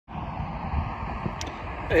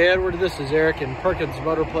Hey Edward, this is Eric in Perkins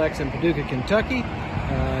Motorplex in Paducah, Kentucky.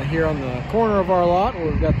 Here on the corner of our lot,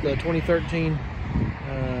 we've got the 2013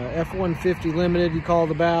 F150 Limited you called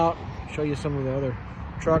about. Show you some of the other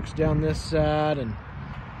trucks down this side, and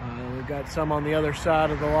we've got some on the other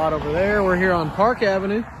side of the lot over there. We're here on Park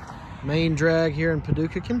Avenue, main drag here in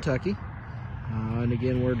Paducah, Kentucky. And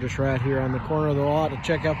again, we're just right here on the corner of the lot to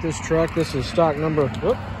check out this truck. This is stock number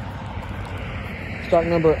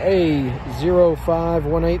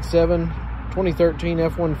A05187 2013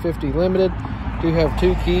 F150 Limited. Do have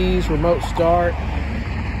 2 keys, remote start,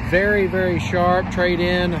 very, very sharp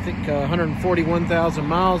trade-in. I think 141,000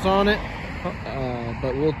 miles on it,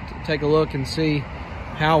 but we'll take a look and see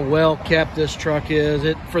how well kept this truck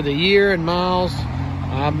is. For the year and miles,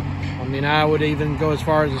 I mean, I would even go as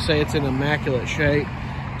far as to say it's in immaculate shape.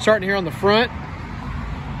 Starting here on the front,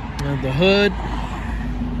 the hood,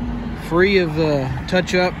 free of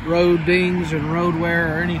touch-up road dings and road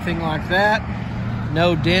wear or anything like that.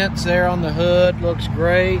 No dents there on the hood, looks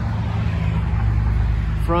great.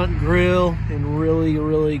 Front grille in really,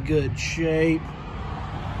 really good shape.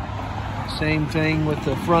 Same thing with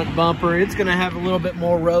the front bumper. It's gonna have a little bit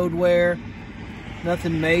more road wear.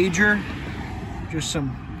 Nothing major, just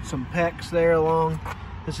some pecks there along.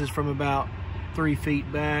 This is from about 3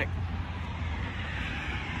 feet back.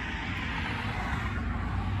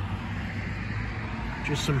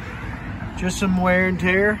 Just some wear and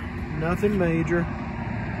tear, nothing major.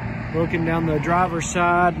 Looking down the driver's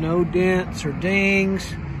side, no dents or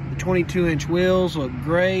dings. The 22-inch wheels look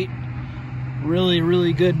great. Really,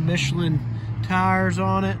 really good Michelin tires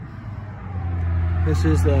on it. This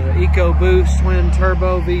is the EcoBoost Twin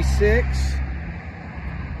Turbo V6.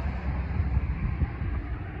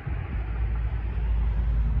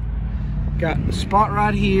 Got the spot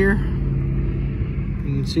right here.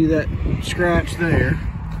 You can see that scratch there.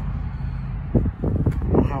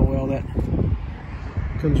 How well that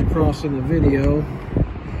comes across in the video.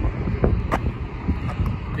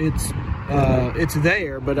 It's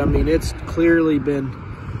there, but I mean, it's clearly been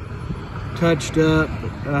touched up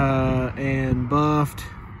and buffed.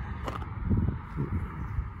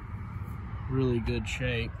 Really good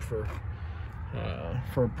shape for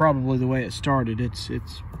probably the way it started. It's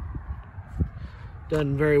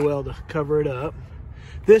done very well to cover it up.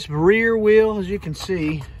 This rear wheel, as you can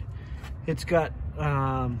see, it's got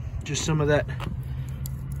just some of that,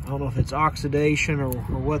 I don't know if it's oxidation or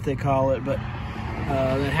what they call it, but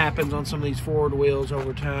that happens on some of these Ford wheels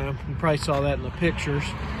over time. You probably saw that in the pictures.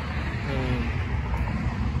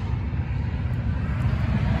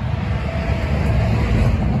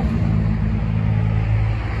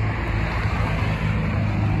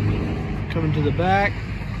 Coming to the back,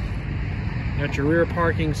 got your rear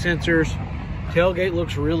parking sensors. Tailgate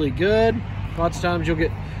looks really good. Lots of times you'll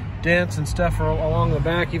get dents and stuff along the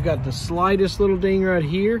back. You've got the slightest little ding right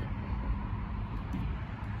here. I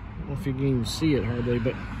don't know if you can even see it hardly,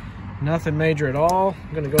 but nothing major at all.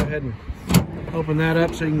 I'm gonna go ahead and open that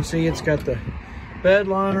up so you can see it's got the bed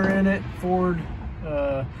liner in it, Ford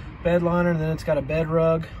bed liner, and then it's got a bed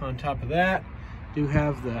rug on top of that. Do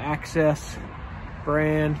have the Access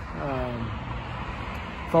brand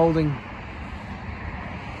folding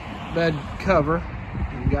bed cover.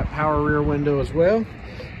 You've got power rear window as well.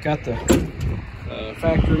 Got the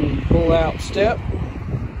factory pull-out step.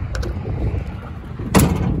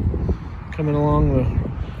 Coming along the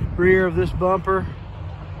rear of this bumper.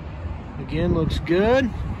 Again, looks good.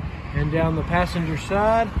 And down the passenger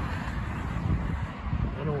side,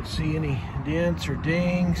 I don't see any dents or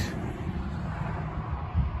dings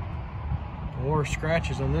or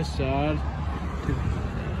scratches on this side. The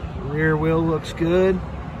rear wheel looks good.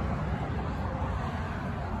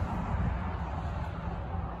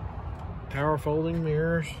 Power folding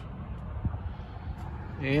mirrors,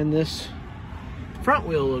 and this front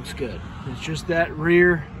wheel looks good. It's just that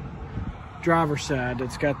rear driver's side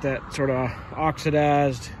that's got that sort of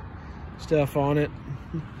oxidized stuff on it.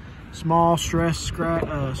 Small stress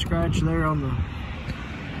scratch there on the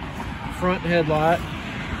front headlight.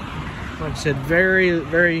 Like I said, very,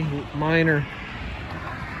 very minor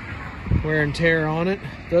wear and tear on it.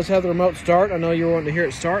 It does have the remote start. I know you were wanting to hear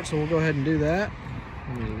it start, so we'll go ahead and do that.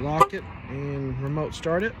 Let me lock it and remote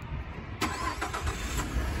start it.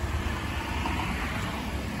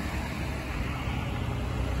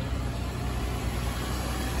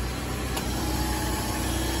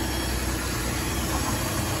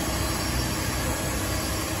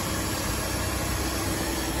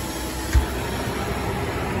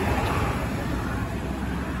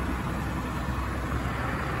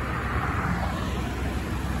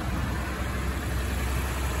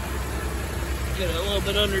 Get a little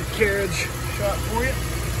bit undercarriage shot for you.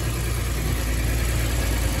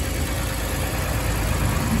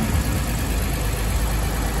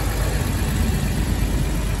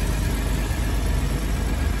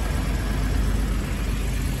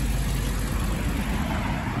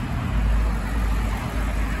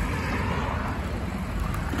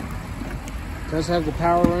 Does have the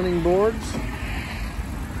power running boards.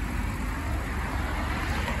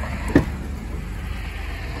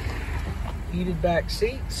 Heated back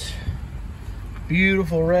seats.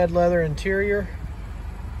 Beautiful red leather interior.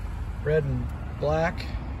 Red and black.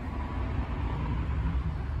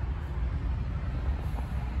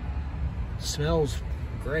 Smells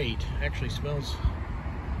great. Actually smells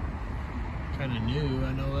kind of new.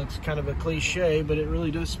 I know that's kind of a cliche, but it really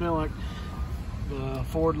does smell like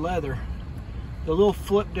Ford leather. The little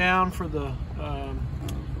flip down for the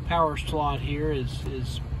power slot here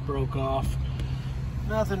is broke off.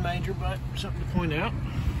 Nothing major, but something to point out.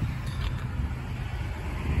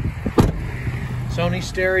 Sony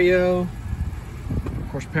stereo, of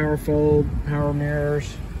course, power fold, power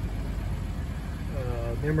mirrors,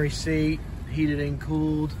 memory seat, heated and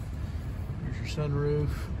cooled. Here's your sunroof,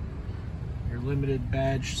 your limited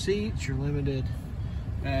badged seats, your limited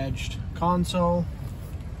badged console.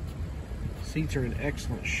 Seats are in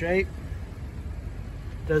excellent shape.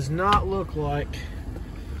 Does not look like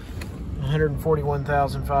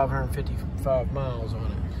 141,555 miles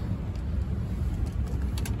on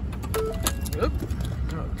it. Oop,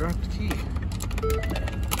 oh, dropped the key.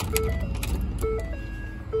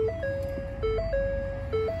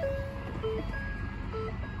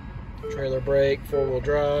 Trailer brake, 4-wheel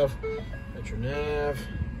drive, that's your nav.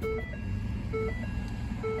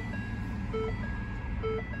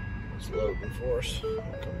 It's loading for us.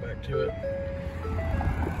 I'll come back to it.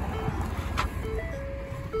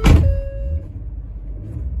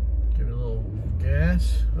 Give it a little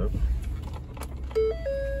gas. Oop.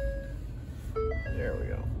 There we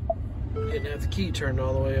go. Didn't have the key turned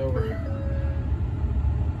all the way over.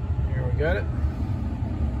 Here we got it.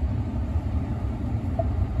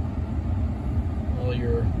 All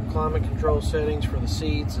your climate control settings for the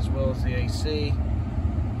seats as well as the AC,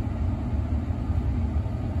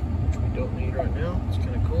 which we don't need right now. It's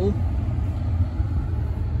kind of cool.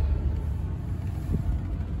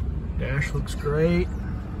 Dash looks great.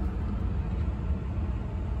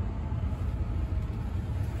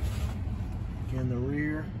 Again, the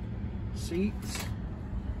rear seats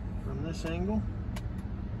from this angle.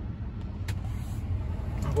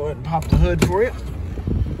 I'll go ahead and pop the hood for you.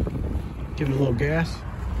 Give it a little gas.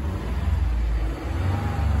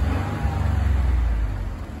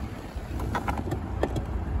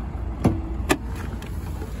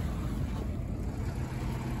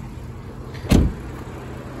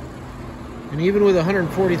 And even with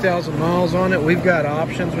 140,000 miles on it, we've got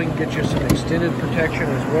options. We can get you some extended protection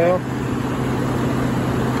as well.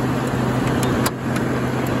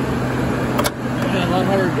 A lot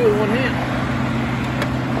harder to do with one hand.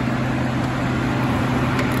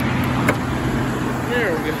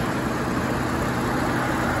 There we go.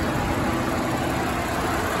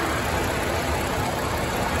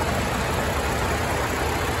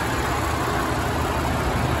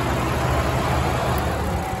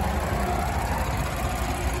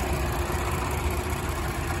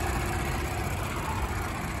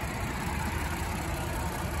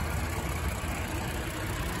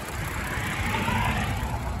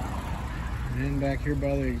 And then back here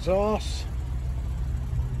by the exhaust.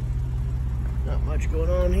 Not much going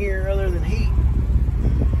on here other than heat.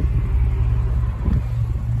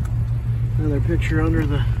 Another picture under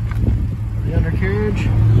the undercarriage.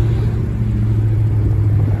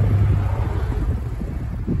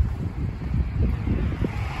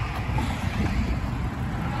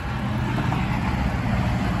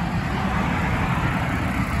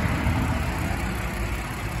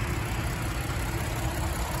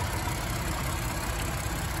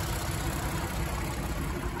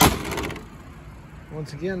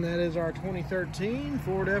 Once again, that is our 2013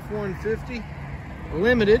 Ford F-150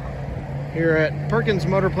 Limited here at Perkins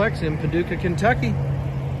Motorplex in Paducah, Kentucky.